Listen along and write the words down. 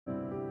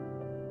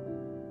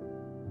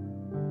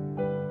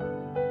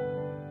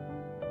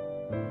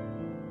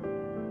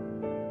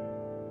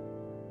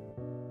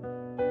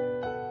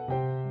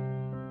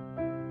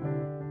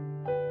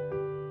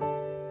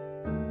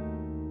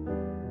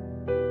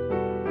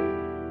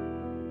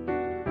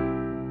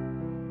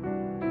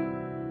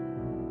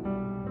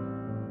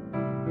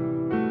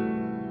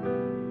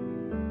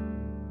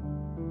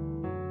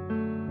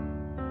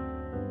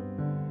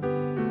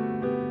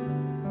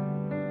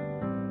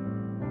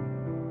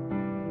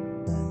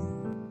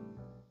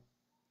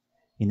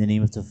In the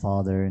name of the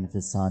Father, and of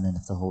the Son, and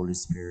of the Holy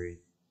Spirit.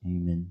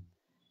 Amen.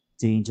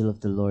 The angel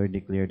of the Lord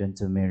declared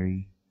unto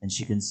Mary, and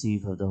she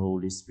conceived of the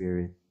Holy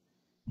Spirit.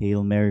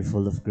 Hail Mary,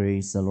 full of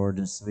grace, the Lord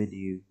is with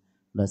you.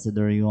 Blessed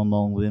are you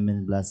among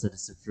women, blessed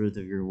is the fruit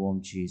of your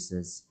womb,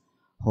 Jesus.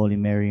 Holy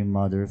Mary,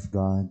 Mother of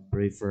God,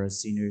 pray for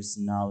us sinners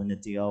now and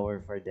at the hour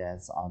of our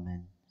death.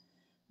 Amen.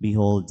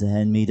 Behold, the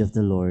handmaid of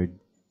the Lord,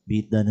 be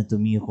it done unto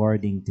me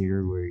according to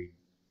your word.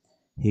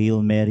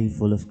 Hail Mary,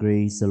 full of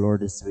grace, the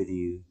Lord is with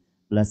you.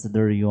 Blessed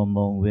are you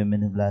among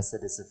women, and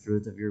blessed is the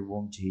fruit of your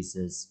womb,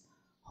 Jesus.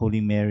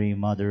 Holy Mary,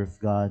 Mother of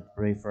God,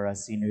 pray for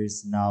us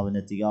sinners now and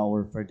at the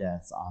hour of our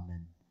death.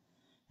 Amen.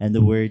 And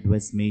the Word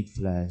was made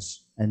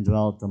flesh and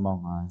dwelt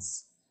among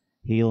us.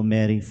 Hail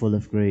Mary, full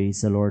of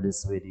grace, the Lord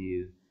is with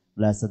you.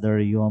 Blessed are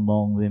you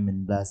among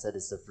women, blessed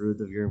is the fruit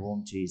of your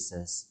womb,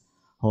 Jesus.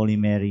 Holy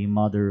Mary,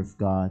 Mother of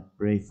God,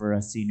 pray for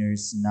us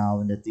sinners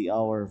now and at the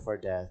hour of our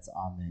death.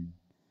 Amen.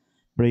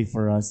 Pray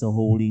for us, O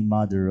Holy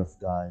Mother of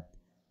God,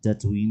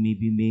 that we may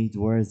be made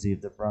worthy of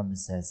the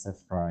promises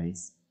of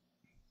Christ.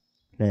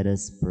 Let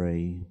us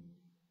pray.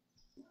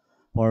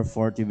 Pour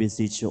forth, we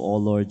beseech you, O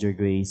Lord, your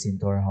grace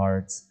into our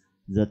hearts,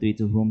 that we,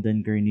 to whom the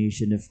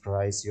incarnation of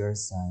Christ your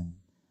Son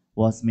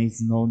was made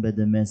known by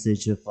the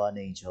message of an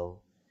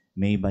angel,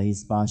 may by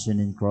his passion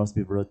and cross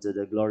be brought to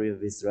the glory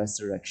of his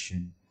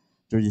resurrection,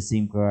 through the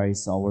same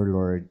Christ our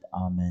Lord.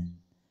 Amen.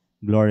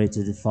 Glory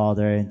to the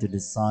Father, and to the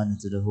Son, and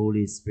to the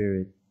Holy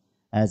Spirit,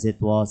 as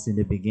it was in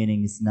the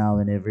beginning, is now,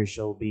 and ever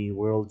shall be,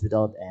 world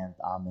without end.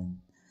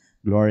 Amen.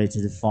 Glory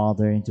to the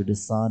Father, and to the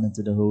Son, and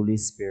to the Holy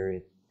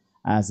Spirit,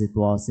 as it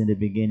was in the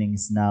beginning,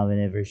 is now,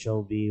 and ever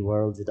shall be,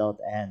 world without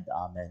end.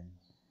 Amen.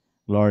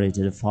 Glory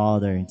to the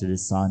Father, and to the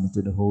Son, and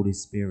to the Holy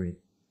Spirit,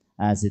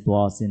 as it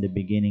was in the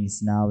beginning,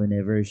 is now, and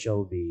ever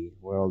shall be,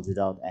 world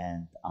without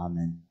end.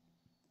 Amen.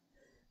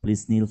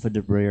 Please kneel for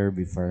the prayer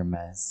before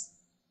Mass.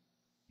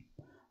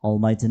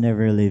 Almighty and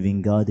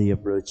ever-living God, I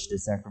approach the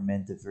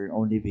sacrament of your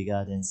only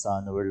begotten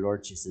Son, our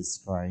Lord Jesus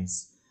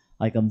Christ.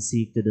 I come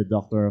seek to the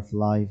Doctor of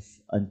life,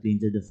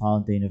 unclean to the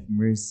fountain of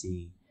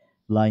mercy,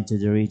 blind to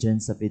the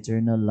radiance of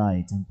eternal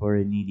light, and poor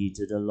and needy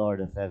to the Lord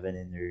of heaven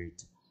and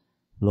earth.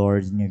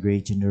 Lord, in your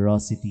great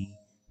generosity,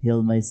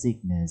 heal my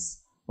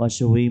sickness, wash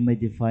away my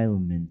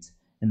defilement,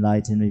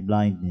 enlighten my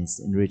blindness,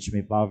 enrich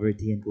my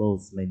poverty, and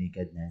clothe my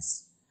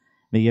nakedness.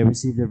 May I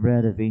receive the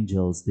bread of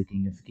angels, the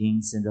King of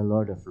kings and the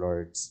Lord of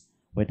lords,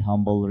 with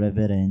humble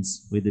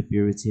reverence, with the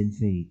purity and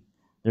faith,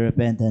 the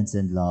repentance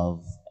and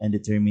love, and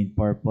determined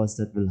purpose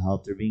that will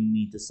help to bring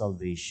me to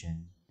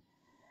salvation.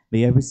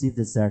 May I receive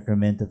the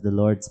sacrament of the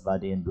Lord's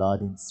body and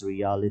blood in its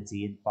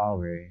reality and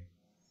power.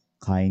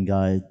 Kind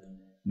God,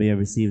 may I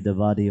receive the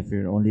body of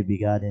your only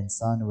begotten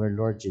Son, our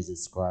Lord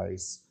Jesus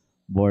Christ,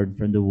 born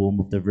from the womb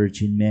of the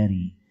Virgin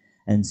Mary,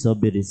 and so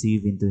be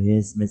received into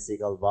his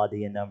mystical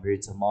body and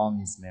numbered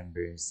among his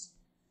members.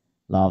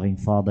 Loving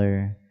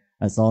Father,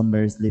 as on my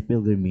earthly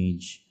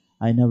pilgrimage,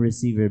 I now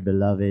receive your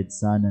beloved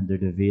Son under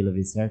the veil of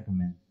his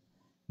sacrament.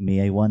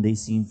 May I one day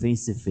see him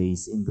face to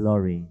face in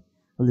glory,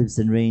 who lives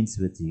and reigns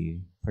with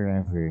you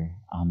forever.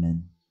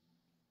 Amen.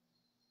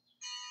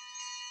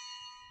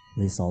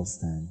 Please all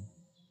stand.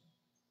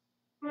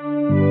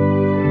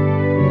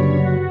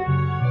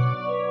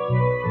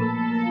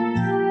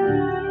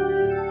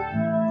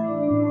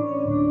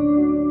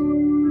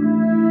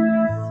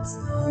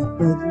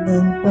 Sapag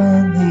ng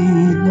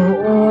Panginoon,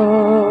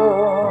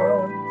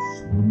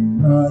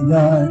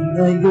 umayan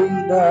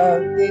ngayon'y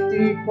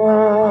nagtitipon,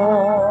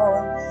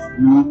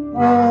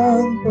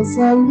 upang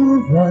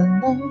pasaluhan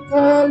ng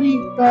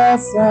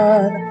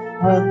kaligtasan,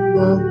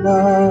 handog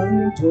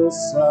ng Diyos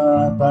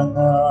sa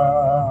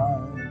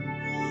tanan.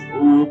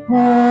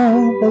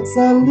 Upang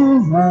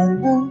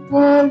pagsaluhan ng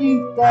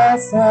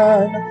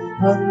kaligtasan,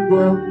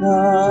 handog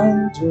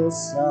ng Diyos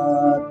sa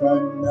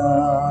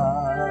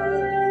tanan.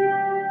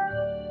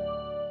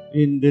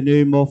 In the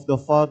name of the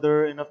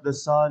Father, and of the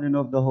Son, and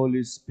of the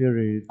Holy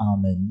Spirit.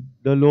 Amen.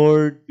 The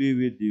Lord be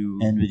with you.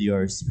 And with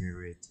your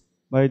spirit.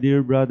 My dear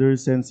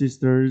brothers and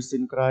sisters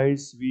in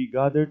Christ, we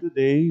gather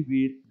today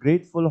with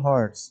grateful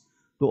hearts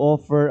to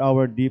offer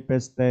our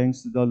deepest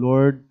thanks to the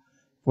Lord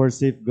for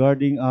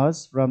safeguarding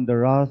us from the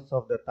wrath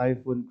of the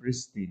Typhoon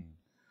Christine.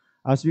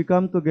 As we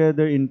come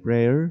together in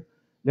prayer,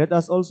 let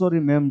us also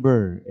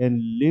remember and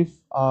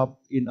lift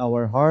up in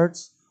our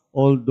hearts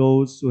all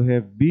those who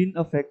have been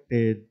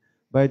affected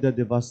by the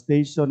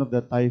devastation of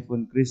the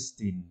Typhoon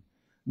Christine.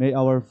 May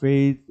our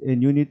faith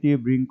and unity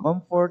bring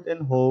comfort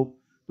and hope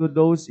to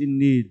those in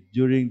need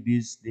during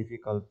this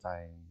difficult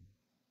time.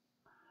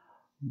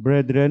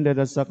 Brethren, let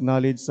us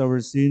acknowledge our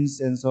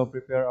sins and so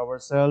prepare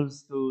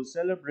ourselves to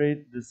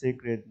celebrate the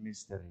sacred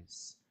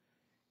mysteries.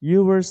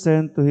 You were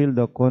sent to heal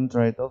the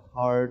contrite of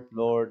heart.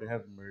 Lord,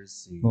 have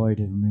mercy. Lord,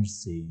 have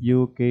mercy.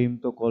 You came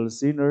to call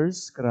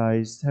sinners.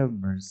 Christ, have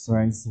mercy.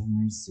 Christ, have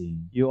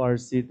mercy. You are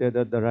seated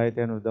at the right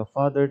hand of the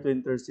Father to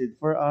intercede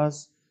for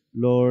us.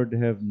 Lord,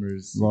 have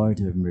mercy.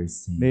 Lord, have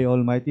mercy. May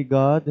Almighty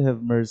God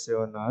have mercy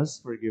on us,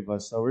 forgive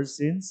us our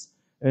sins,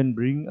 and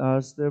bring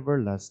us to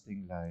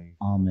everlasting life.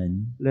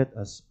 Amen. Let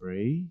us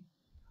pray.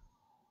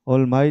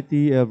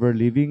 Almighty,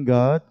 ever-living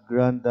God,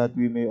 grant that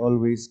we may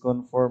always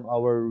conform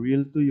our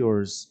will to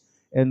yours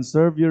and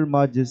serve your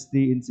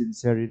majesty in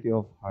sincerity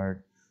of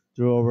heart.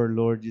 Through our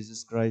Lord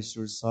Jesus Christ,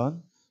 your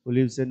Son, who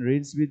lives and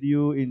reigns with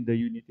you in the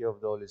unity of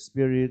the Holy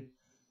Spirit,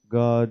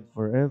 God,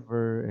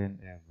 forever and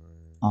ever.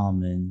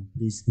 Amen.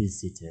 Please be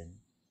seated.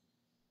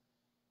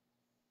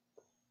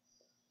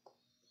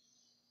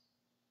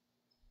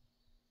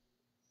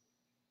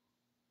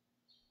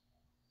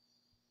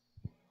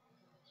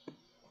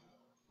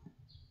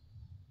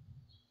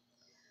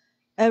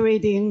 A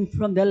reading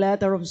from the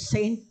letter of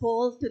St.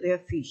 Paul to the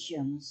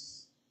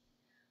Ephesians.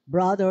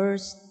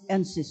 Brothers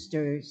and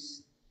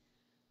sisters,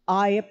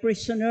 I, a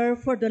prisoner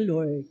for the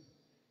Lord,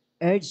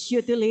 urge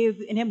you to live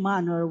in a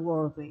manner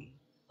worthy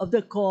of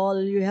the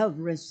call you have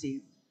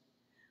received,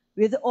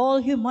 with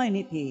all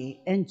humanity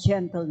and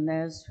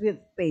gentleness, with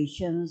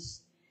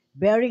patience,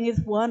 bearing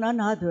with one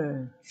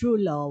another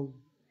through love,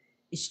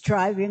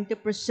 striving to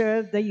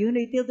preserve the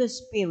unity of the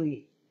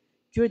Spirit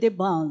through the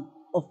bond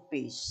of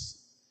peace.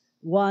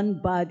 One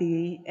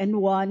body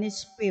and one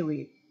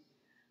Spirit,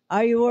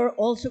 are you are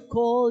also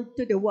called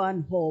to the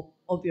one hope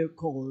of your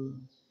call.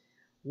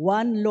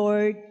 One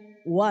Lord,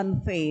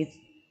 one faith,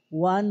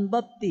 one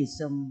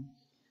baptism,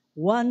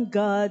 one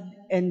God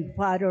and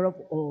Father of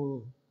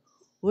all,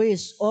 who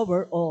is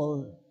over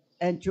all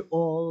and through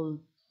all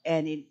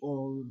and in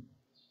all.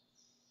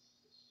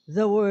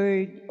 The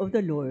word of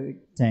the Lord.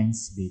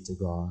 Thanks be to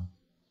God.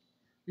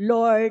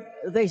 Lord,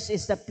 this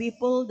is the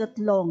people that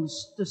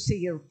longs to see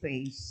your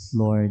face.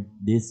 Lord,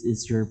 this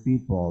is your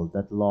people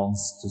that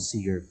longs to see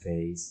your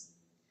face.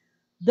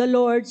 The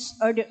Lord's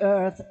are the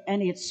earth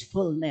and its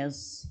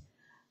fullness,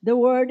 the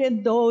world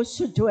and those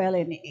who dwell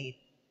in it.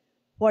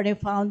 For they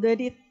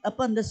founded it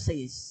upon the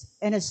seas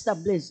and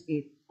established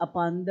it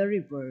upon the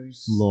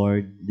rivers.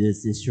 Lord,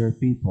 this is your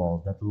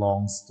people that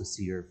longs to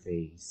see your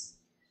face.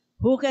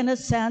 Who can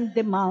ascend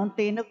the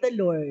mountain of the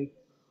Lord,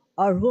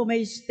 or who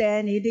may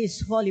stand in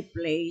his holy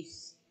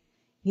place?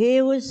 He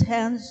whose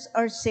hands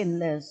are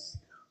sinless,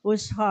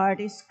 whose heart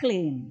is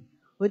clean,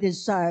 who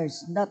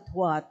desires not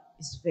what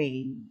is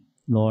vain.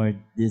 Lord,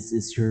 this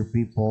is your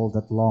people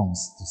that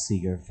longs to see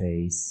your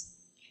face.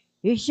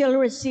 He shall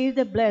receive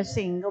the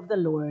blessing of the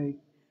Lord,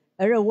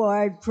 a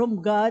reward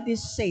from God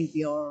his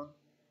Savior.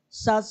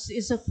 Such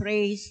is a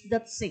phrase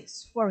that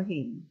seeks for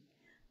him,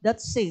 that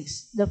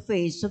seeks the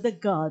face of the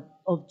God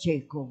of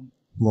Jacob.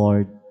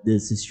 Lord,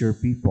 this is your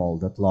people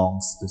that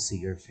longs to see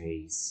your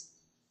face.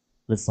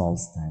 Let's all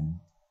stand.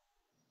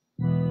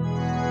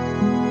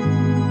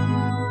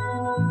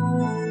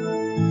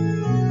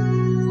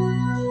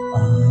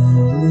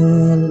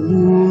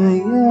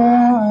 Alleluia,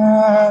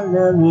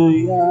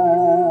 Alleluia.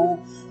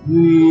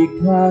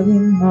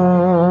 Wikain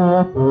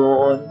mo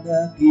po,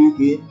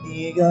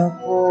 nakikinig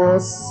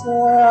ako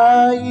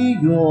sa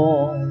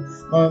iyong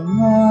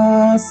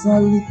mga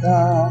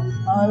salita.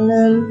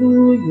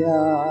 Alleluia,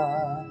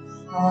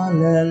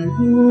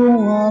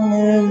 Alleluia,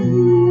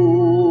 Alleluia.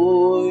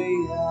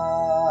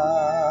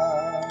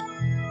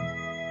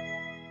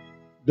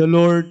 The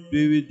Lord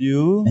be with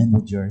you. And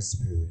with your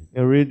spirit.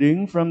 A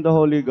reading from the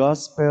Holy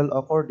Gospel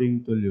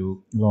according to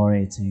Luke.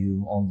 Glory to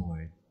you, O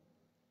Lord.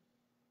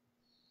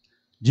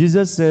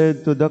 Jesus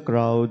said to the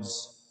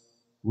crowds,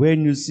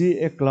 "When you see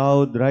a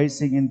cloud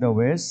rising in the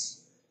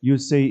west, you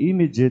say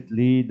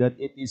immediately that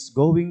it is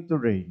going to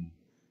rain,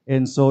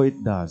 and so it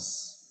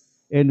does.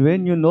 And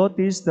when you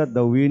notice that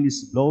the wind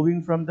is blowing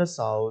from the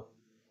south,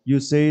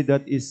 you say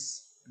that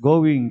it's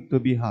going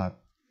to be hot,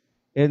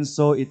 and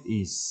so it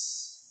is.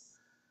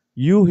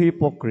 You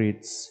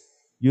hypocrites,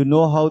 you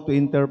know how to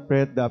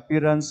interpret the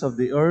appearance of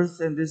the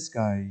earth and the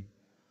sky.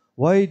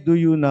 Why do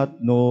you not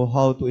know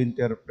how to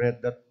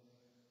interpret the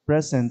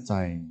present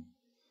time?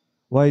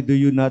 Why do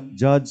you not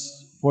judge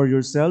for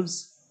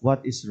yourselves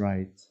what is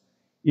right?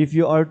 If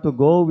you are to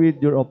go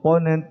with your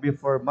opponent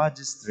before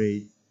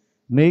magistrate,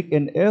 make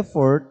an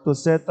effort to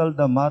settle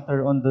the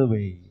matter on the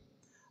way.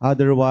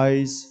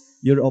 Otherwise,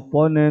 your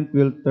opponent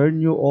will turn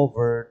you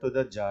over to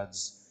the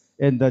judge,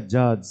 and the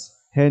judge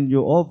hand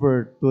you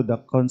over to the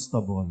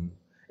constable,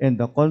 and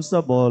the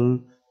constable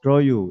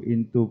throw you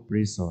into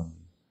prison.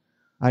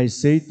 I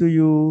say to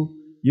you,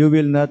 you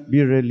will not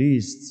be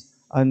released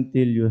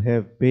until you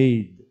have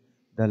paid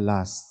the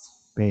last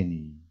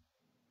penny."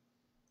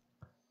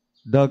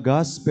 The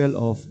Gospel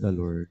of the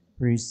Lord.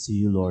 Praise to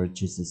you, Lord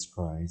Jesus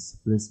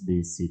Christ. Please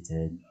be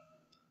seated.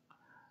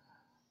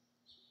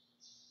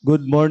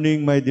 Good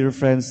morning, my dear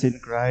friends in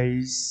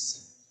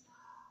Christ.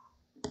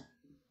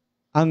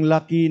 Ang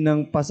laki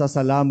ng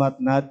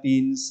pasasalamat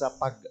natin sa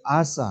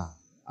pag-asa,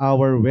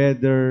 our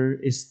weather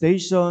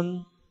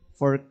station,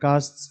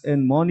 forecasts,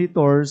 and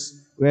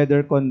monitors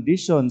weather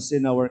conditions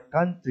in our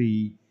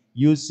country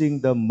using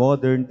the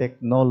modern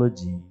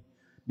technology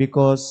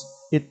because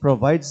it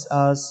provides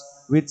us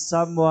with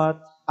somewhat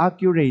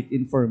accurate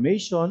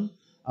information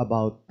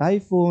about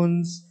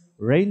typhoons,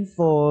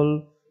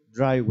 rainfall,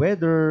 dry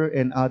weather,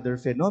 and other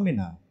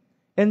phenomena.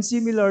 And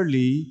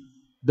similarly,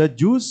 the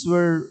Jews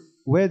were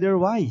weather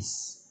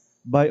wise.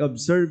 By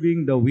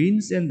observing the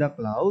winds and the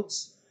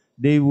clouds,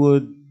 they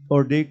would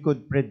or they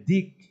could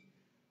predict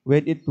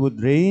when it would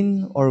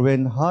rain or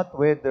when hot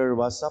weather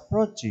was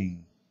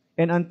approaching.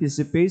 And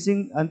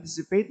anticipating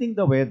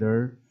the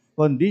weather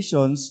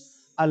conditions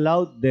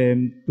allowed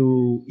them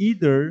to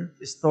either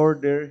store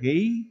their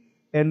hay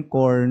and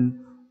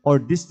corn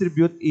or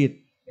distribute it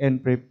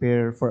and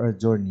prepare for a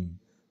journey.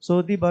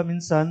 So, di ba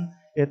minsan,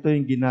 ito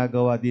yung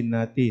ginagawa din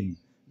natin,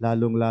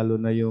 lalong-lalo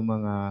na yung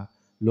mga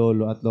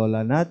lolo at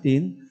lola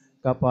natin,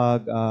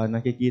 kapag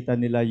nakikita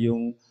nila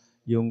yung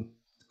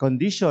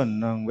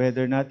condition ng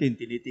weather natin,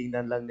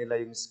 tinitingnan lang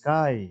nila yung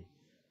sky,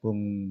 kung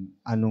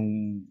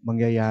anong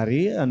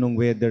mangyayari, anong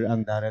weather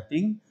ang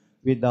darating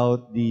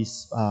without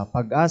this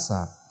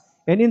pag-asa.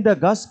 And in the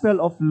Gospel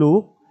of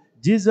Luke,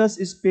 Jesus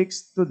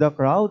speaks to the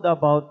crowd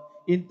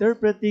about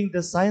interpreting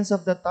the signs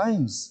of the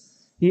times.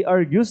 He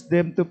argues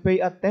them to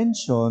pay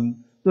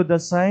attention to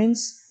the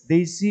signs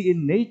they see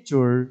in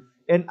nature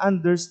and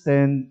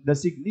understand the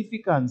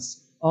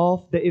significance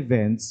of the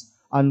events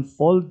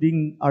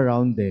unfolding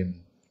around them.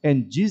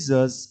 And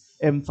Jesus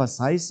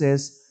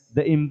emphasizes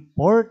the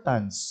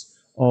importance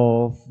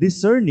of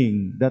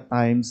discerning the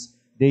times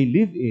they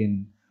live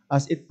in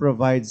as it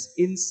provides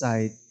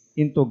insight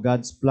into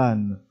God's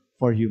plan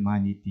for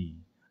humanity.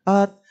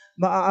 At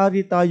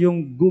maaari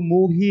tayong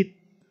gumuhit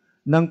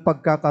ng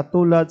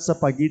pagkakatulad sa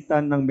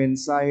pagitan ng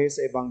mensahe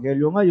sa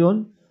Ebanghelyo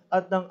ngayon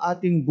at ng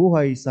ating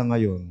buhay sa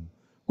ngayon.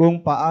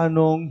 Kung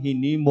paanong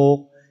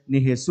hinimok ni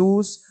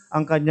Jesus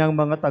ang kanyang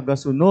mga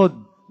tagasunod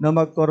na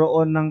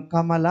magkaroon ng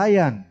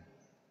kamalayan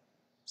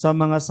sa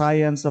mga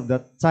signs of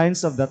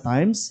the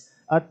times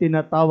at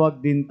tinatawag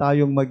din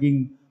tayong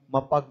maging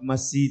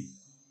mapagmasid,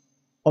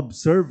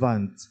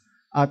 observant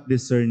at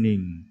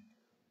discerning.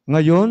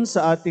 Ngayon,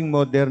 sa ating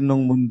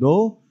modernong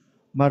mundo,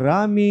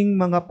 maraming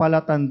mga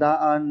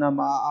palatandaan na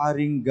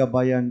maaaring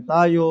gabayan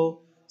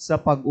tayo sa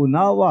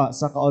pag-unawa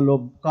sa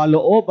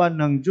kalooban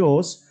ng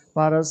Diyos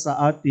para sa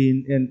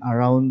atin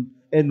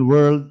and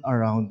world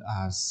around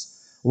us.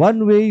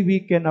 One way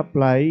we can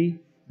apply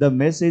the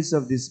message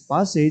of this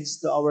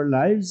passage to our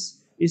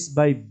lives is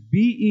by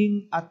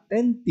being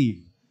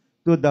attentive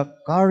to the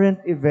current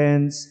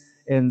events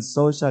and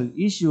social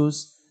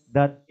issues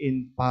that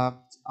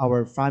impact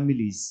our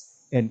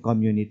families and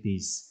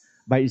communities.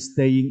 By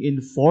staying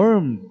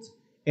informed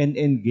and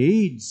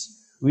engaged,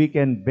 we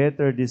can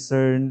better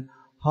discern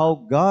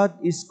how God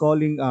is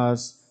calling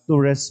us to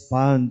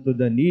respond to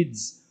the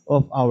needs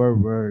of our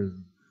world,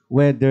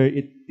 whether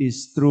it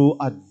is through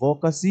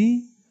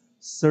advocacy,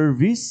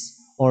 service,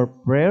 or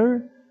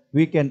prayer.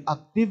 We can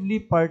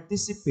actively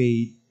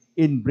participate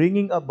in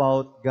bringing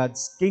about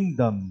God's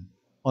kingdom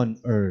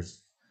on earth.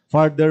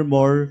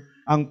 Furthermore,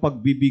 ang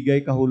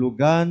pagbibigay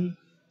kahulugan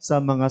sa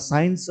mga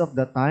signs of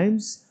the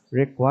times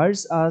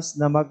requires us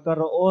na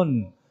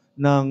magkaroon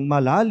ng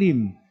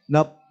malalim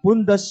na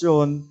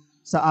pundasyon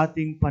sa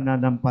ating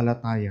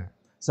pananampalataya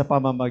sa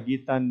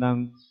pamamagitan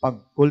ng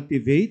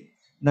pag-cultivate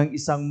ng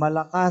isang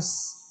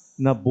malakas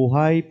na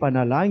buhay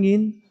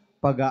panalangin,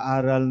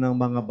 pag-aaral ng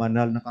mga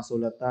banal na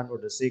kasulatan or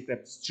the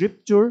sacred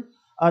scripture,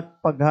 at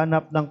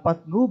paghanap ng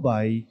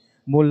patnubay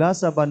mula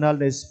sa banal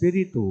na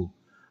espiritu.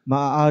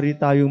 Maaari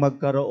tayong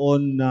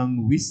magkaroon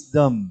ng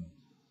wisdom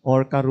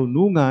or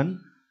karunungan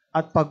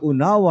at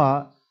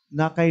pag-unawa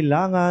na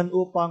kailangan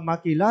upang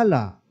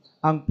makilala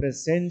ang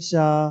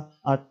presensya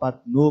at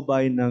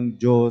patnubay ng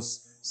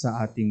Diyos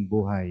sa ating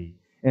buhay.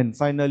 And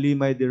finally,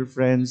 my dear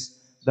friends,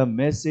 the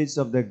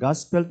message of the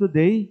gospel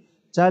today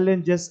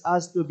challenges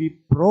us to be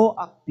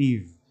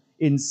proactive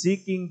in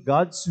seeking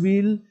God's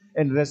will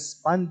and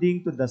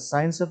responding to the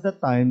signs of the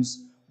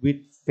times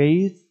with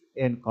faith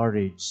and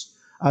courage.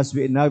 As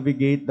we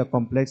navigate the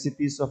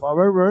complexities of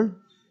our world,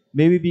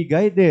 may we be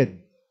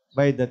guided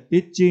by the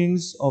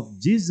teachings of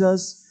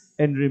Jesus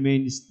and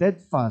remain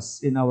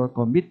steadfast in our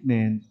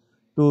commitment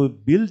to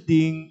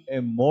building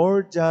a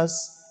more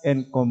just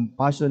and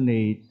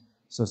compassionate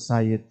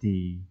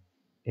society.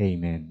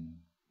 Amen.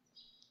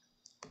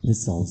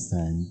 Let's all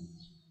stand.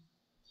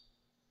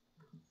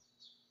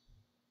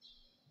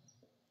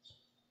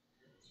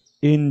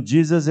 In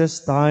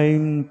Jesus'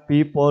 time,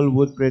 people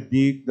would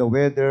predict the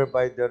weather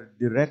by the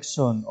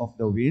direction of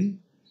the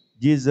wind.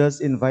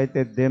 Jesus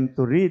invited them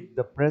to read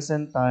the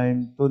present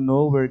time to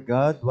know where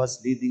God was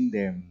leading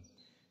them.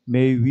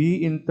 May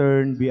we in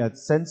turn be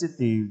as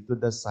sensitive to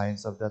the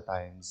signs of the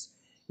times.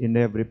 In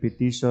every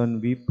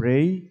petition we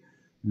pray,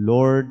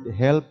 Lord,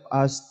 help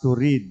us to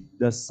read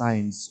the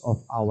signs of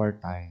our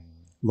time.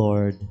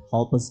 Lord,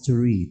 help us to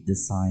read the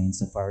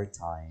signs of our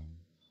time.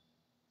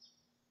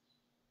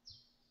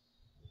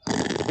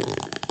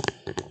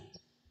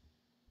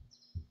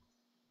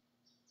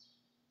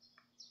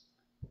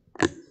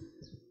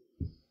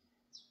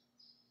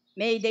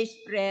 May the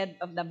spread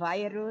of the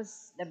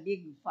virus, the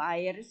big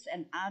fires,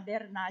 and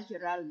other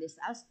natural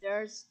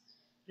disasters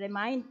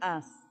remind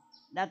us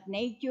that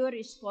nature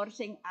is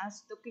forcing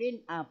us to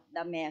clean up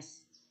the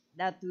mess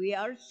that we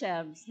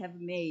ourselves have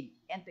made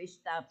and to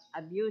stop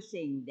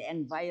abusing the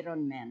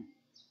environment.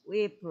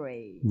 We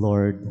pray.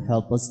 Lord,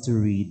 help us to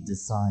read the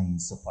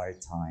signs of our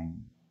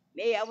time.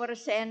 May our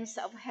sense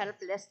of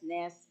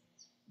helplessness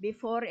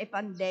before a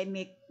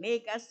pandemic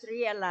make us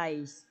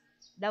realize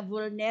the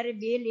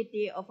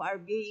vulnerability of our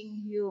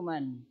being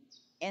human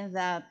and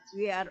that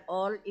we are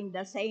all in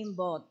the same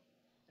boat,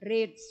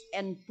 rich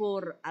and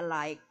poor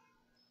alike.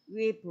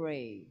 We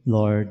pray.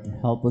 Lord,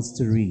 help us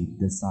to read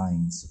the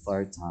signs of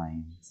our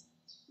times.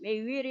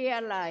 May we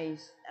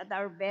realize that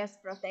our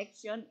best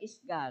protection is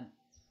God,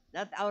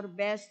 that our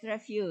best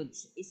refuge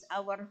is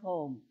our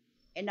home,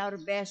 and our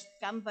best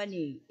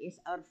company is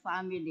our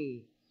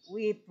family.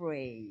 We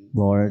pray.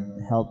 Lord,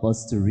 help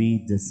us to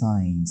read the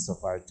signs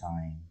of our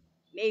time.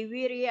 May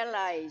we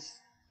realize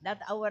that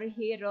our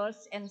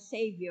heroes and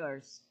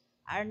saviors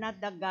are not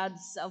the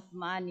gods of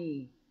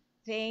money,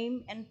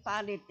 fame, and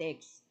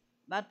politics,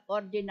 but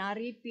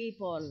ordinary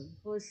people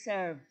who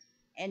serve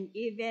and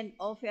even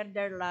offer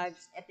their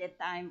lives at a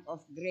time of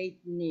great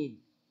need.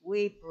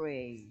 We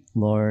pray.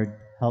 Lord,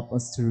 help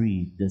us to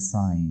read the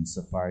signs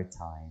of our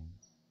time.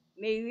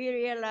 May we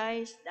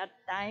realize that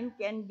time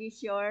can be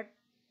short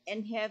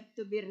and have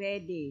to be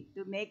ready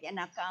to make an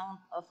account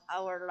of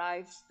our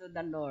lives to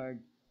the Lord.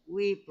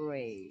 We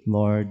pray.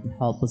 Lord,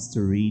 help us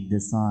to read the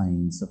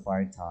signs of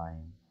our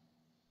time.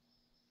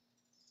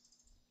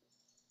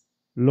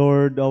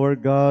 Lord our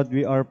God,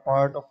 we are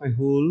part of a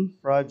whole,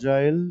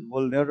 fragile,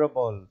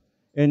 vulnerable,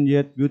 and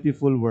yet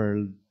beautiful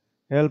world.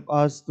 Help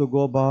us to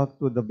go back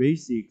to the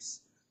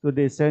basics, to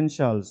the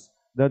essentials,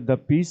 that the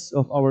peace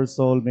of our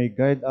soul may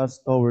guide us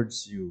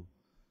towards you.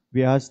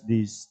 We ask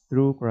this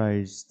through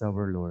Christ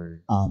our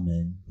Lord.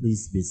 Amen.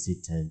 Please be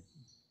seated.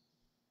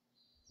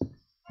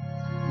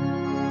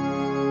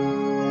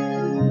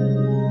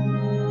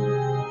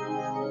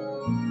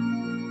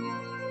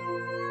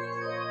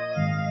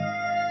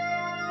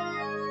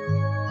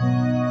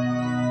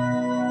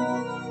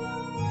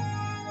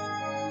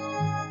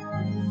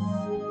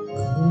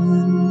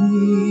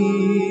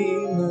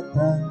 Kuning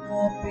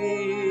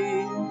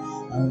matanggapin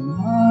ang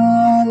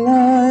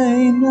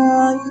alay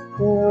na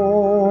ito,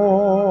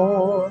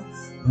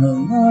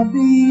 mga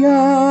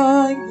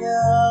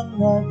biyayang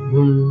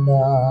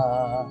nagmula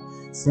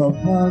sa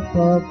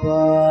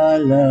pagpapalaw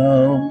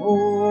mo.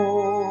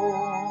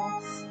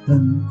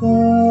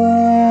 Kanta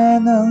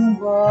ng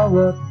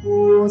bawat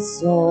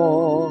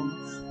pusong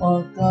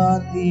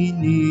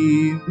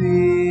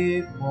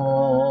pagkatinibig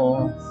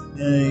mo,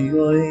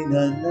 ngayo'y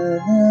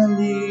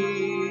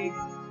nananalig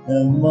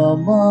ng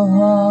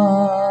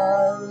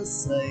mamahal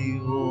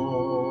sa'yo.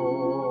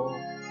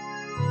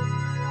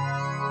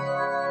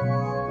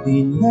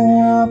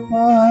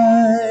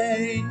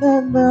 Tinapay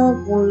na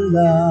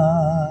nagmula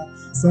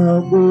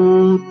sa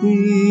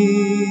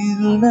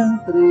butil ng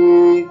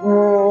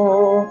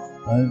trigo,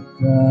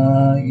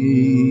 pagkain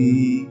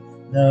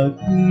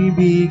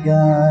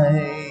nagbibigay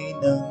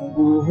ng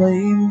buhay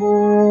mo.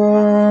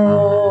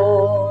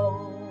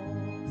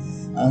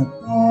 At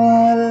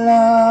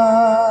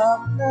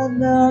alak na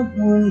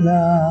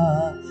nagmula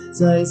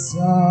sa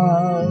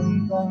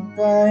isang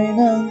tangkay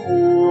ng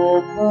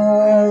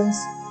upas,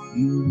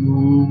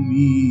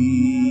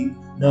 inuming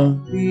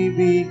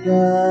nagbibigay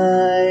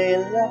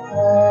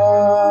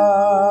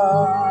lakas.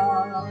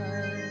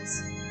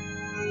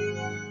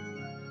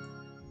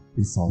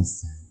 Please all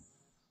stand.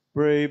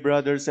 Pray,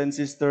 brothers and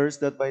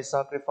sisters, that my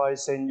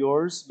sacrifice and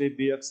yours may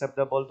be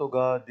acceptable to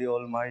God, the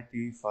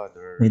Almighty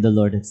Father. May the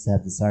Lord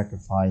accept the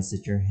sacrifice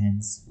at your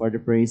hands for the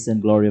praise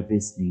and glory of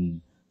his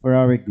name, for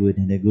our good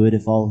and the good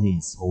of all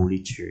his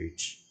holy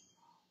church.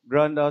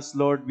 Grant us,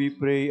 Lord, we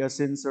pray, a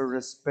sincere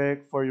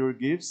respect for your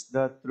gifts,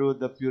 that through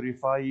the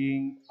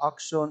purifying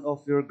action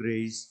of your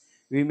grace,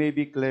 we may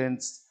be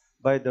cleansed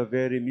by the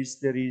very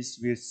mysteries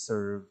we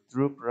serve,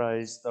 through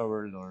Christ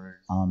our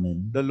Lord.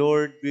 Amen. The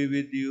Lord be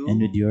with you.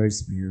 And with your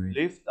spirit,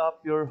 Lift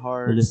up your we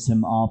hearts. lift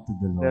him up to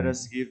the Let Lord.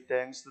 us give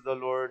thanks to the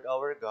Lord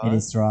our God. It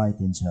is right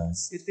and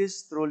just. It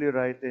is truly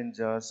right and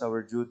just, our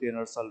duty and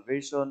our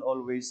salvation,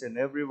 always and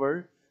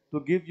everywhere,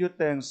 to give you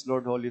thanks,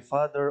 Lord, Holy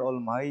Father,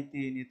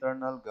 Almighty and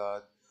eternal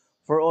God.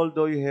 For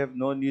although you have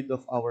no need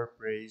of our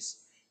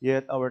praise,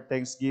 yet our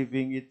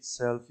thanksgiving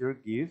itself your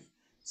gift,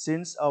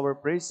 since our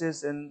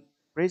praises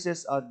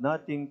add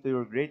nothing to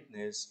your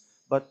greatness,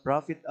 but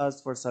profit us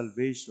for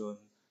salvation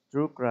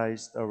through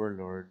Christ our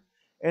Lord.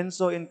 And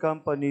so in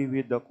company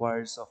with the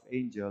choirs of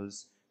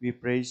angels, we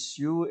praise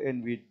you,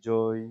 and with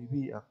joy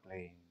we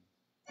acclaim.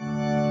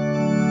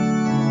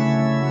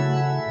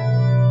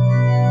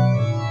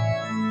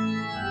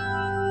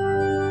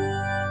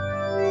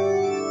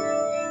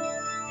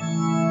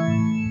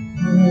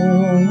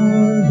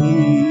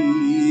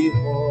 Holy,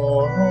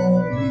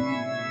 holy,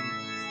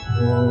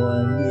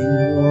 holy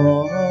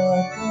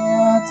Lord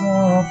God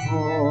of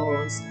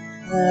hosts,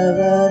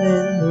 heaven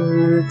and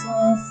earth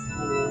are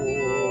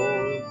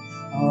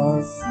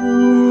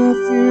full of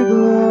your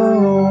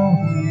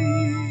glory.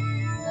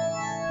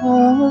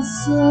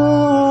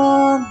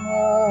 Hosanna,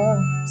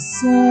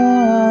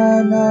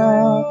 Hosanna,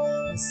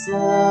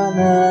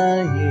 Hosanna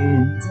in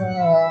the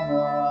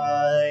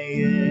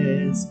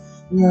highest.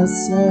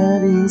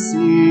 Blessed is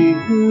he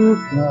who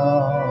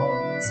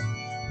comes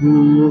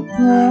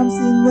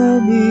in the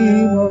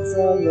name of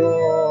the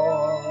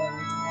Lord.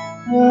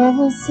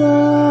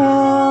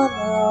 Hosanna,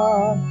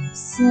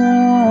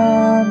 Hosanna,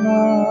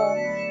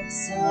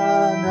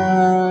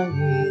 Hosanna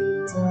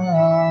in the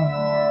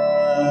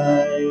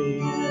highest.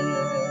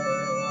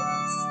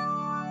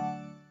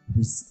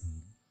 Please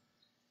stand.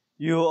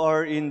 You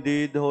are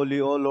indeed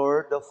holy, O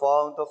Lord, the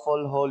fount of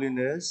all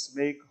holiness.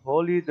 Make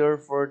holy,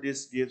 therefore,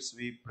 these gifts,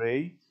 we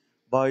pray,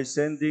 by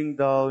sending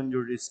down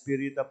your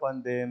Spirit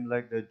upon them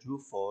like the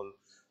dewfall,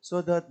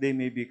 so that they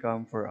may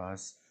become for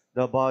us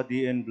the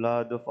body and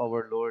blood of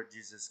our Lord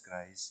Jesus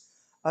Christ.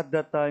 At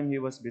that time he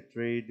was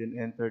betrayed and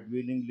entered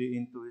willingly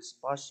into his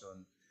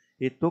passion.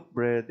 He took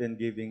bread and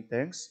giving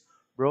thanks,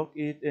 broke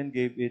it and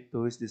gave it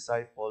to his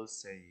disciples,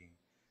 saying,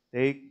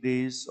 Take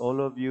this, all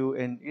of you,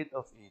 and eat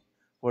of it,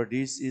 for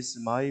this is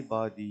my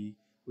body,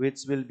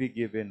 which will be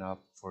given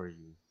up for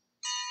you.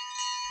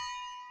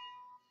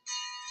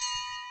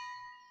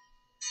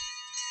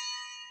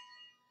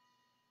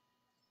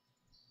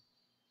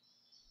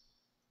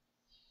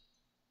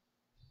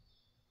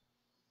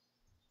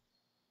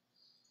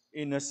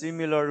 In a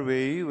similar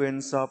way,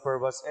 when supper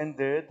was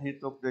ended, he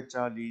took the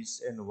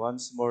chalice, and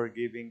once more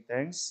giving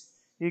thanks,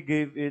 he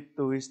gave it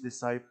to his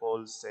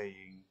disciples,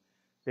 saying,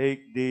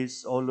 Take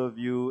this, all of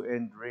you,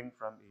 and drink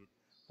from it,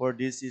 for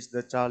this is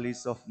the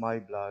chalice of my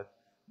blood,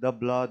 the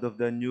blood of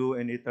the new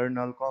and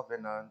eternal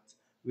covenant,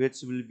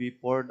 which will be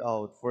poured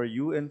out for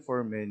you and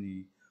for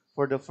many,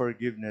 for the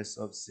forgiveness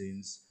of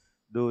sins.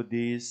 Do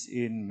this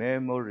in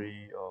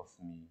memory of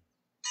me.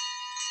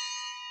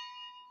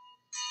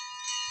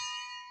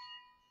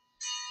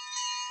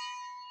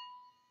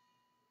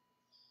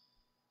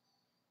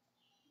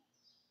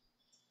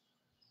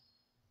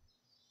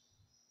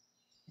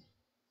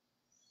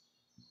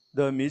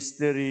 The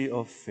mystery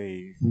of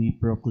faith. We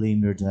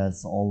proclaim your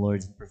death, O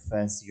Lord, and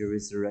profess your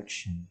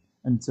resurrection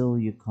until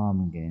you come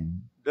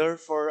again.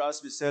 Therefore, as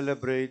we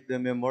celebrate the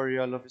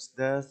memorial of his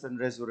death and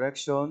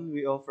resurrection,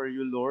 we offer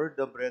you, Lord,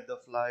 the bread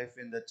of life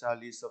and the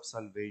chalice of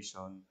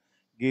salvation,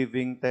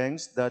 giving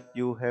thanks that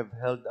you have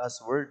held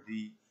us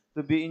worthy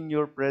to be in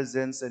your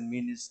presence and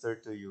minister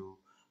to you.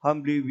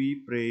 Humbly we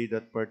pray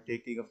that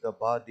partaking of the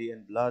body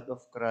and blood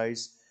of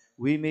Christ,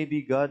 we may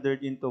be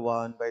gathered into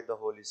one by the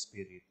Holy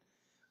Spirit.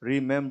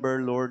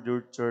 Remember, Lord,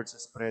 your church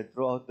spread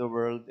throughout the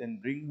world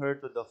and bring her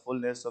to the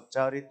fullness of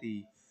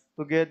charity,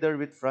 together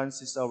with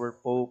Francis our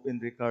Pope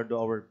and Ricardo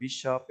our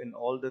Bishop and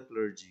all the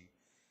clergy.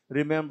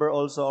 Remember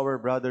also our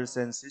brothers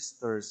and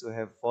sisters who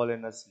have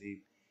fallen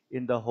asleep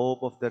in the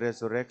hope of the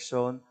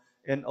resurrection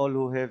and all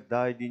who have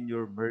died in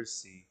your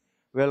mercy.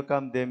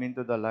 Welcome them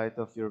into the light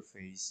of your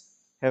face.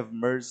 Have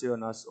mercy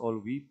on us all,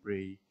 we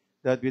pray,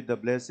 that with the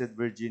Blessed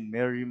Virgin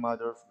Mary,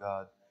 Mother of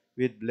God,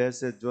 with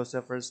blessed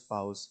Joseph her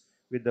spouse,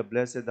 with the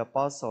blessed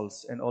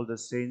apostles and all the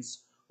saints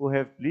who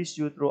have pleased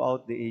you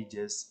throughout the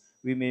ages,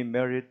 we may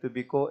merit to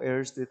be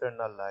co-heirs to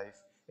eternal life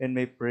and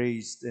may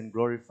praise and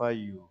glorify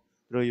you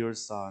through your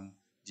Son,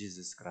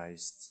 Jesus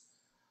Christ.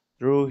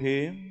 Through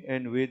him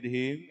and with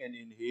him and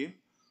in him,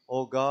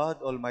 O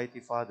God, Almighty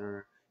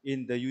Father,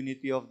 in the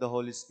unity of the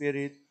Holy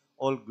Spirit,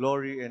 all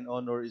glory and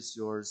honor is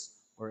yours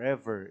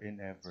forever and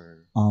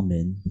ever.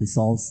 Amen. Please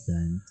all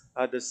stand.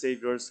 At the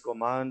Savior's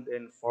command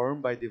and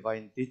formed by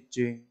divine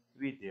teaching,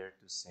 we dare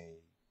to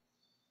say,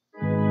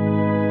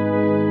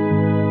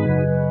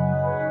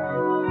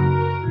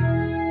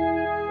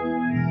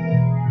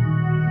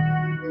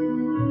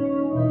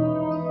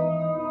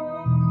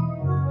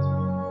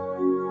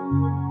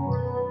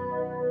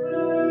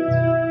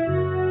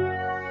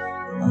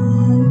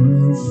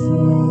 Our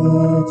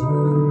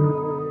Father,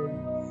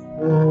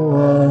 who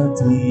art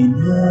in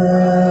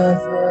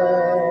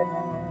heaven,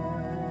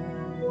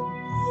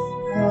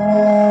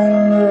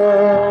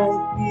 hallowed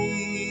be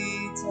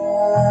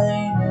thy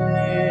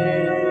name.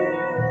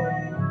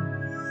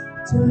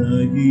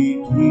 Thy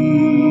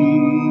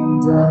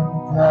kingdom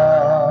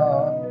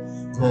come,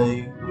 thy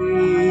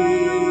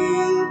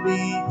will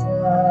be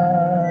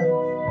done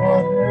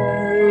on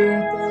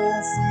earth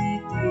as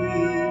it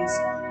is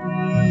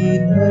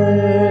in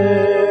heaven.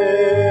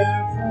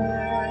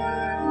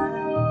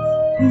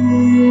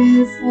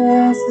 Give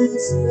us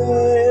this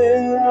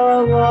day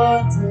our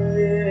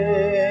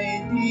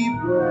daily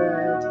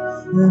bread,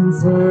 and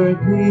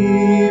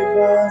forgive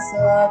us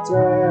our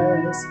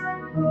trespasses,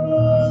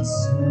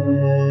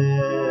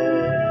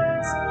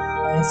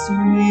 as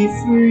we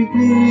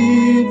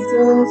forgive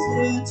those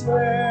who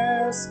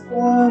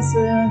trespass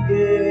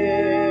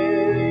against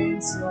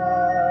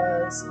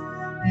us.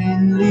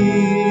 And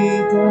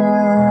lead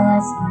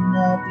us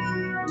not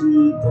into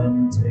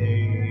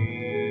temptation,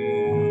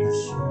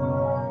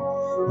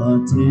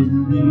 but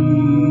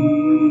deliver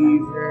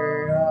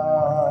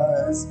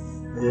us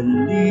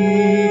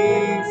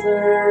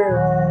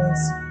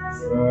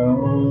from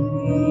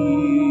evil.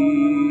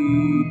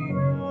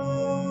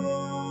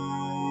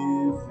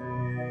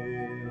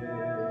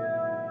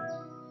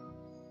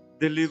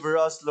 Deliver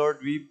us, Lord,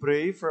 we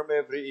pray, from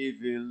every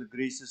evil.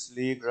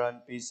 Graciously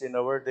grant peace in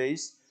our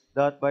days,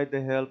 that by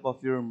the help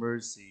of your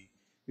mercy,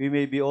 we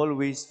may be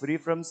always free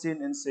from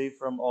sin and safe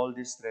from all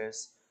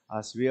distress,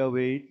 as we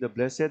await the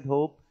blessed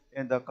hope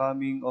and the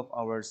coming of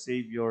our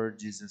Savior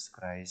Jesus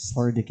Christ.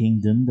 For the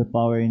kingdom, the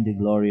power, and the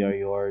glory are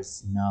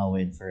yours, now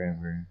and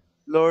forever.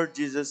 Lord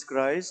Jesus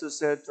Christ, who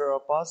said to our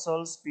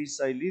apostles, "Peace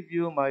I leave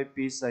you, my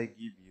peace I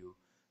give you,"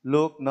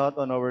 look not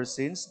on our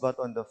sins, but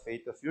on the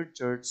faith of your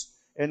church,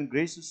 and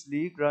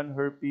graciously grant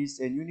her peace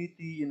and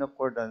unity in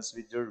accordance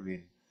with your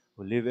will,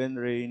 who live and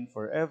reign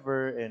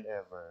forever and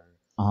ever.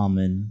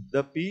 Amen.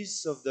 The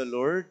peace of the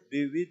Lord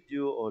be with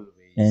you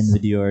always. And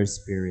with your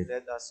spirit.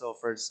 Let us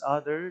offer each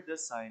other the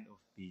sign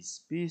of peace.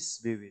 Peace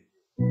be with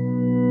you.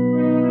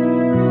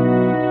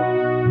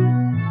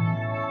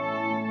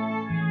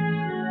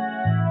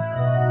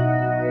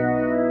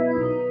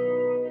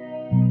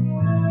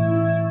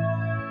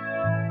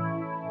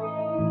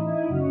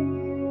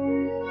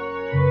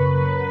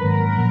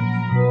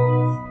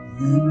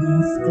 Lamb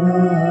of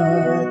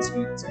God,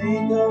 you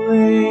take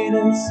away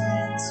the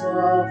sins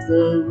of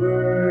the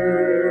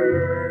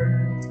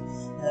world.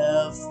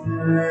 Have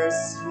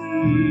mercy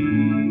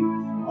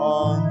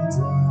on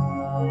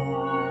us.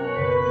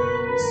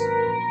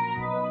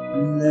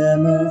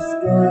 Lamb of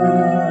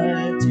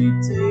God, you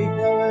take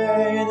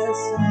away the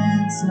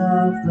sins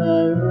of the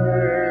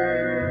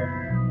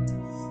world.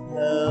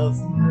 Have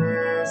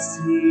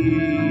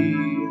mercy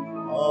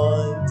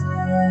on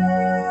us.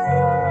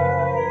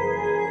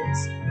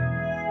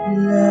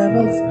 Lamb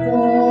of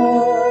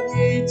God,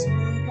 you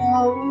took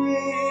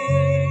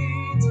away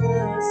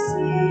the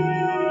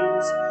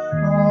sins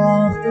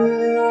of the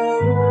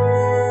world.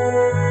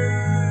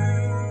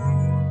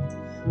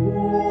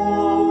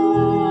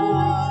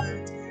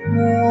 Grant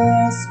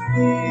us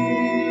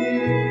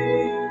peace.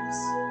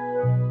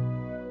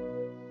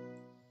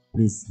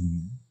 Please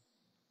kneel.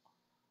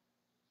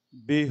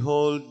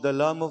 Behold the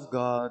Lamb of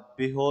God,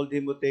 behold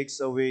him who takes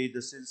away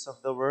the sins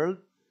of the world.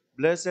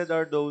 Blessed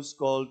are those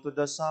called to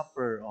the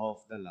supper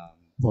of the Lamb.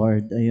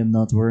 Lord, I am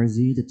not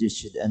worthy that you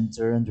should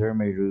enter under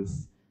my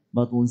roof,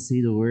 but will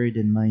say the word,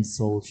 and my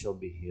soul shall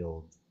be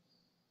healed.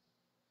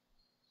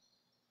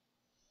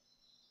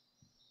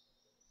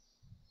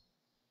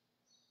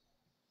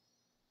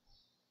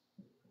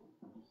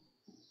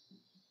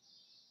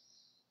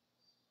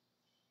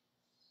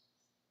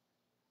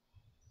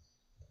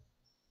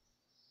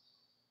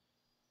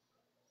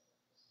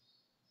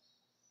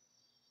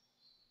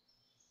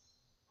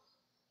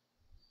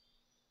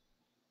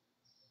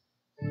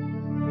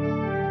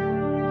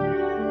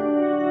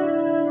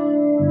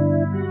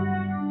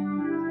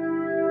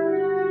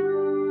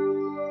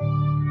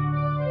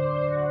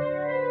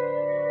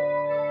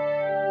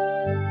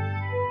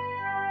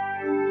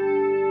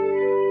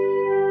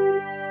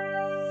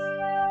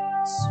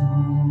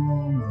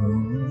 Soul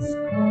of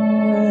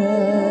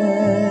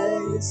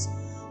Christ,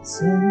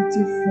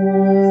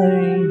 sanctify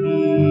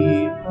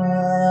me,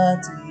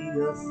 body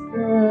of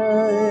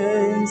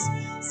Christ,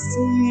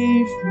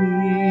 save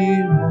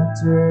me,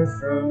 water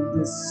from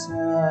the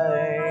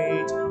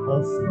sight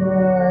of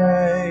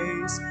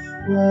Christ,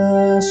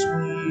 wash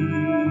me,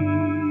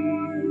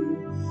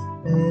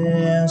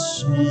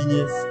 passion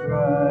of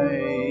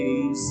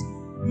Christ,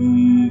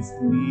 give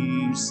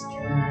me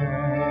strength.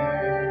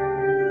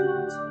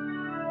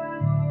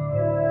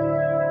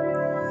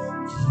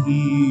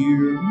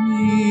 Hear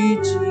me,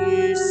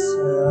 Jesus.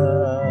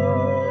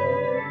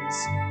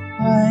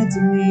 Hide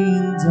me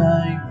in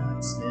thy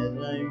wounds that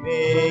I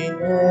may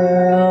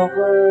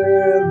never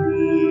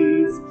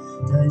leave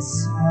thy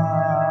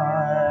side.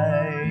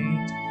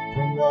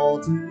 From all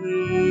the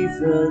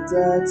evil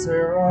that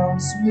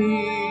surrounds me,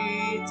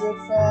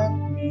 defend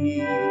me.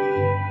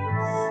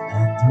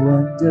 And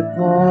when the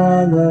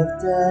call of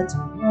death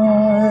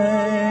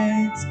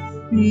arrives,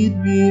 bid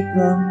me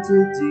come to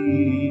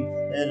thee,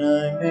 and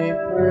I may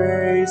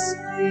praise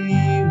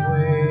thee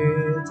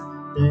with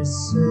the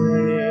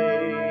saints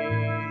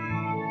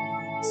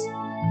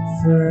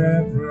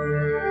forever.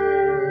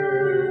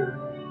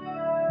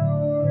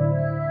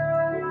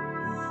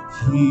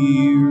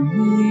 Hear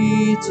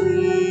me,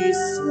 Jesus.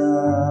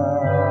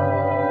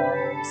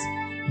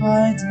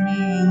 Hide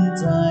me in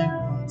thy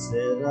wounds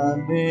that I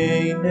may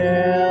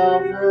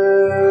never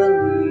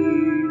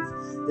leave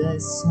thy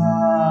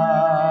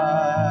side.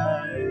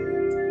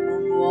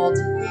 From all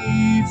the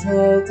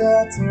evil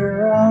that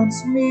surrounds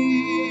me,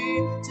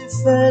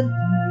 defend me.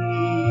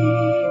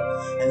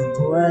 And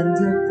when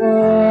the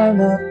call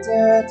of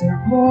death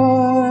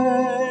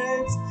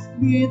arrives,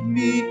 bid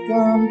me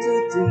come to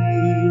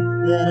thee,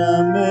 that I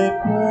may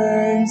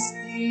praise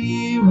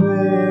thee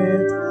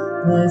with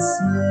the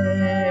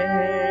saints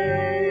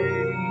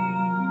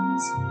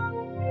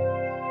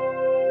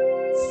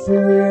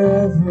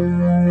forever.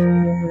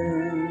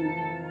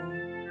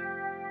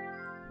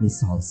 Please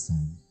all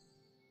stand.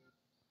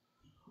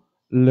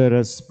 Let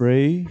us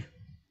pray.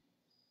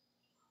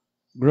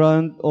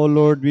 Grant, O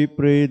Lord, we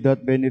pray,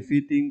 that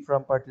benefiting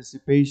from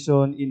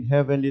participation in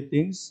heavenly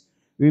things,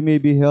 we may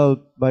be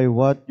helped by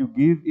what you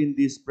give in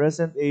this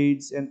present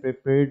age and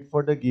prepared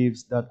for the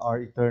gifts that are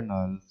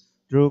eternal.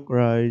 Through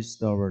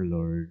Christ our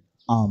Lord.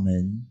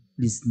 Amen.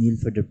 Please kneel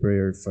for the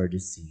prayer for the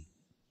sick.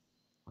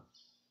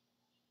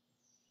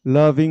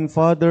 Loving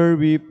Father,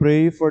 we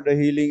pray for the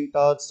healing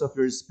thoughts of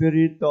your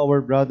Spirit to our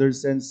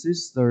brothers and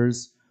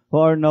sisters who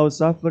are now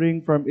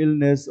suffering from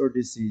illness or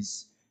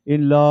disease.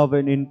 In love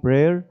and in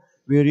prayer,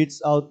 we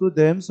reach out to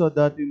them so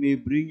that we may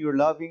bring your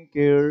loving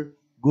care,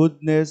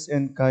 goodness,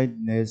 and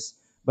kindness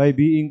by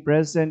being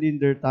present in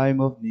their time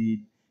of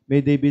need.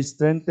 May they be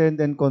strengthened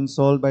and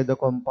consoled by the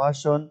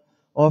compassion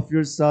of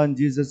your Son,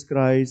 Jesus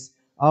Christ,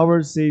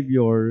 our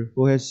Savior,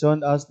 who has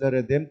shown us the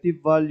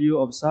redemptive value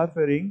of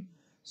suffering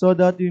so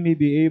that we may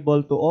be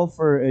able to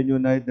offer and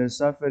unite their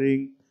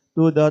suffering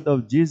to that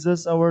of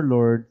Jesus our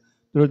Lord,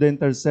 through the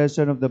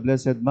intercession of the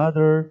Blessed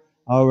Mother,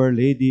 Our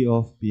Lady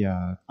of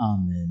Piat.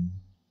 Amen.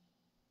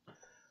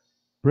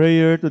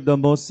 Prayer to the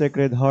Most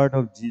Sacred Heart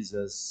of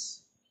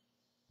Jesus.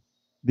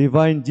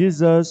 Divine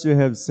Jesus, you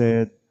have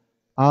said,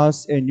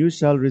 ask and you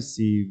shall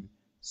receive,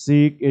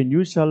 seek and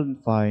you shall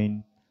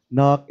find,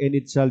 knock and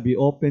it shall be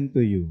opened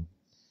to you.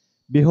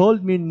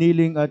 Behold me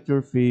kneeling at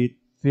your feet,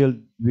 filled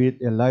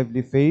with a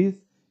lively faith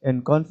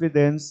and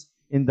confidence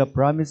in the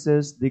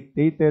promises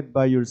dictated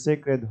by your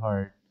Sacred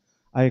Heart.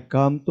 I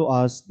come to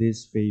ask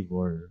this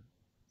favor.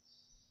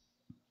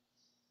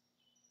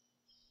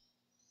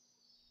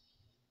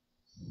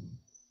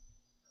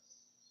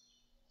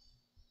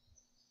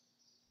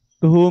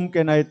 To whom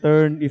can I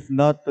turn if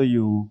not to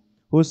you,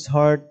 whose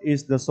heart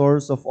is the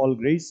source of all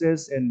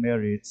graces and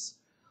merits?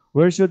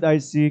 Where should I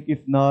seek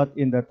if not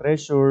in the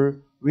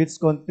treasure which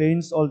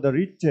contains all the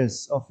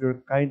riches of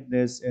your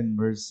kindness and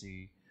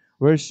mercy?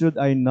 Where should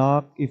I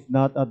knock if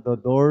not at the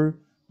door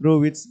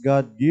through which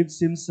God gives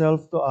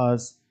himself to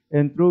us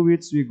and through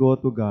which we go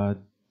to God?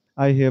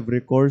 I have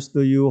recourse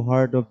to you,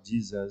 heart of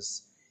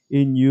Jesus.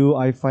 In you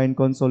I find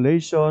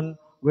consolation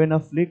when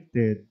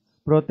afflicted,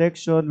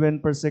 protection when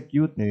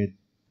persecuted,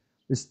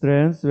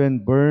 strength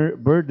when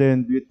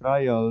burdened with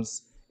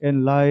trials,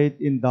 and light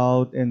in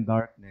doubt and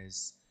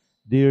darkness.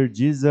 Dear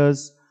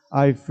Jesus,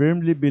 I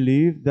firmly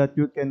believe that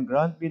you can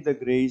grant me the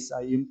grace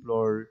I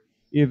implore,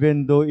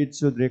 even though it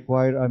should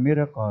require a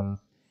miracle.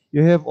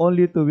 You have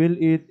only to will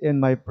it,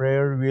 and my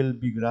prayer will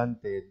be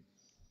granted.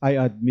 I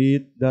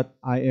admit that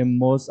I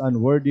am most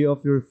unworthy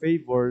of your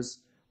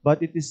favors,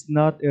 but it is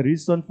not a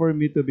reason for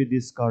me to be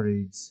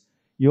discouraged.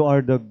 You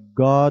are the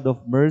God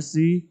of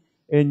mercy,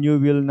 and you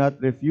will not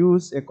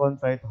refuse a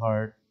contrite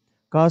heart.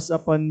 Cast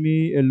upon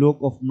me a look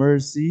of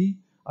mercy,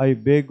 I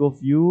beg of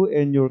you,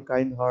 and your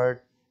kind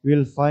heart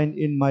will find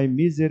in my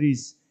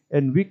miseries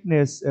and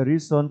weakness a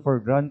reason for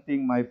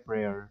granting my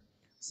prayer.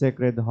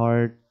 Sacred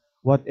Heart,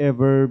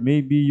 whatever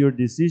may be your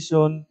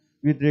decision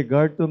with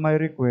regard to my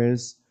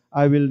request,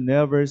 I will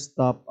never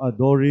stop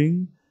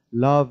adoring,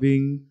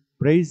 loving,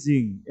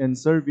 praising, and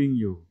serving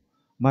you.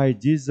 My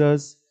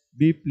Jesus,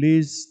 be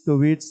pleased to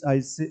which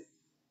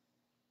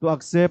to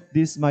accept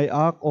this my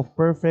act of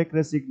perfect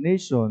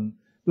resignation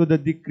to the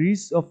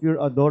decrees of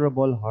your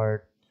adorable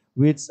heart,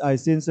 which I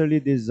sincerely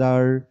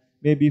desire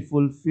may be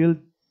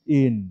fulfilled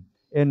in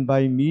and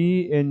by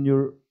me and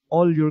your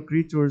all your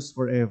creatures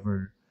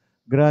forever.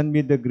 Grant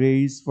me the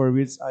grace for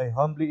which I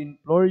humbly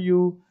implore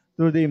you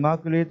through the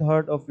Immaculate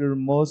Heart of your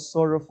most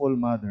sorrowful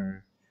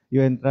Mother. You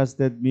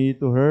entrusted me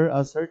to her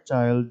as her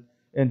child,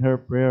 and her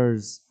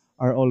prayers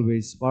are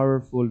always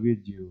powerful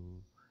with you.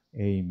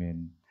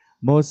 Amen.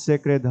 Most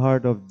Sacred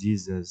Heart of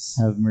Jesus,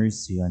 Have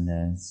mercy on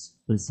us.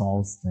 Please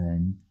all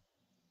stand.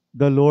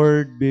 the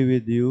Lord be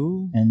with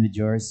you, And with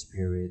your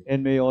spirit.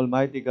 and may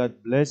Almighty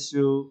God bless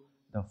you,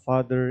 the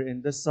Father,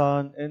 and the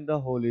Son, and the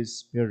Holy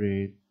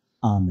Spirit.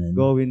 Amen.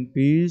 Go in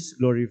peace,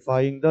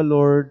 glorifying the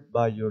Lord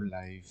by your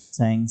life.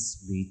 Thanks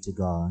be to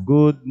God.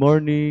 Good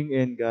morning,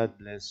 and God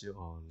bless you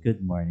all.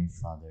 Good morning,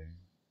 Father.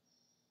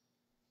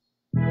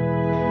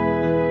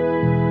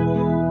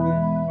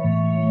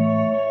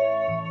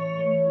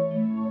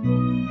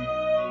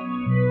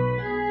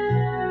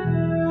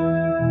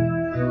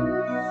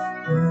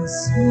 The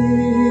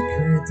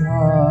sacred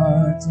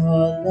heart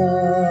of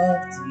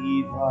love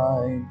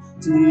divine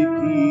to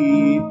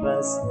keep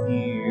us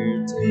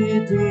near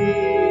to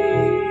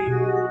thee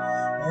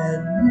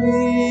and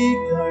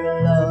make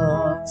our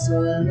love so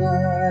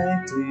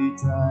like to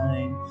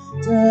thine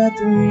that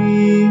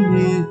we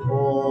may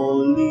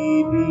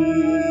wholly be.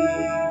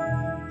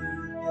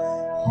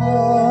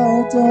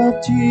 Heart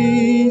of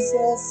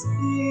Jesus,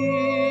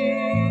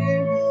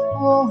 hear,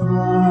 O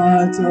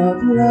heart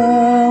of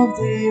love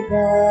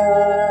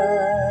divine,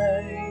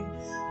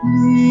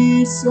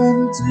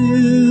 listen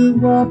to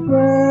our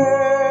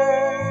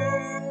prayer,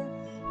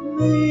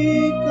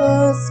 make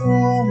us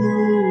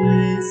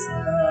always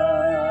thine.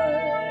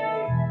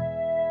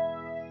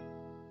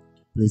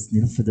 Please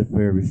kneel for the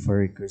prayer before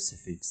your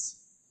crucifix.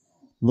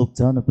 Look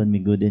down upon me,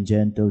 good and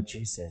gentle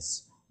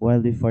Jesus,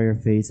 while before your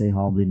face I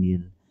humbly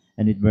kneel,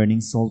 and with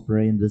burning soul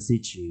pray and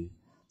beseech you,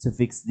 to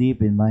fix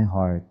deep in my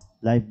heart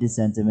lively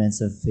sentiments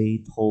of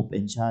faith, hope,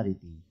 and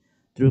charity,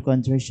 through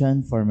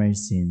contrition for my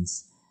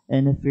sins,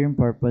 and a firm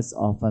purpose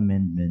of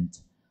amendment,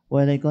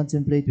 while I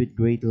contemplate with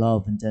great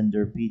love and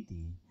tender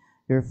pity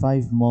your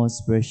five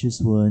most precious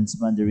wounds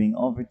wandering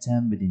over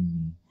time within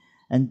me,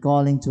 and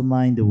calling to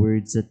mind the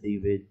words that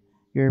David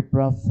Your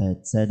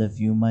prophet said of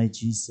you, my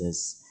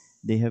Jesus,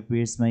 they have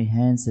pierced my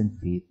hands and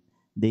feet,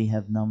 they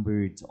have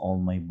numbered all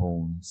my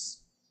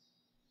bones.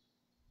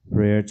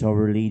 Prayer to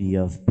Our Lady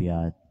of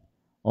Piat.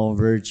 O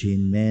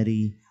Virgin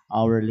Mary,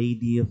 Our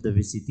Lady of the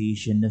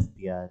Visitation of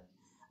Piat,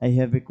 I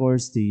have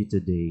recourse to you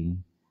today.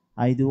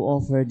 I do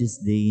offer this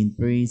day in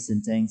praise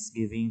and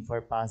thanksgiving for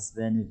past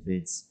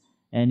benefits,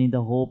 and in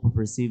the hope of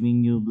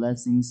receiving new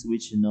blessings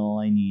which you know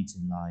I need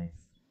in life.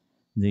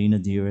 Dana,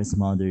 dearest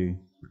Mother,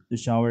 to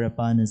shower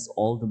upon us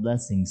all the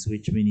blessings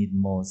which we need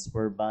most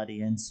for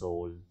body and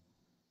soul,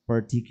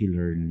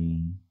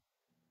 particularly,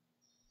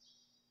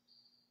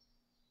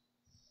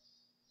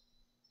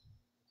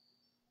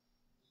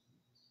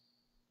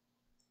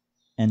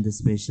 and the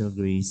special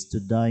grace to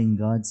die in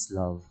God's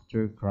love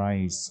through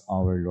Christ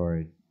our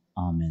Lord.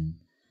 Amen.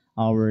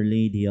 Our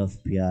Lady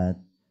of Piat,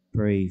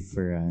 pray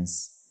for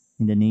us.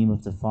 In the name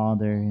of the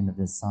Father, and of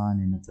the Son,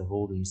 and of the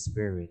Holy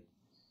Spirit.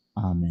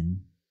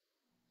 Amen.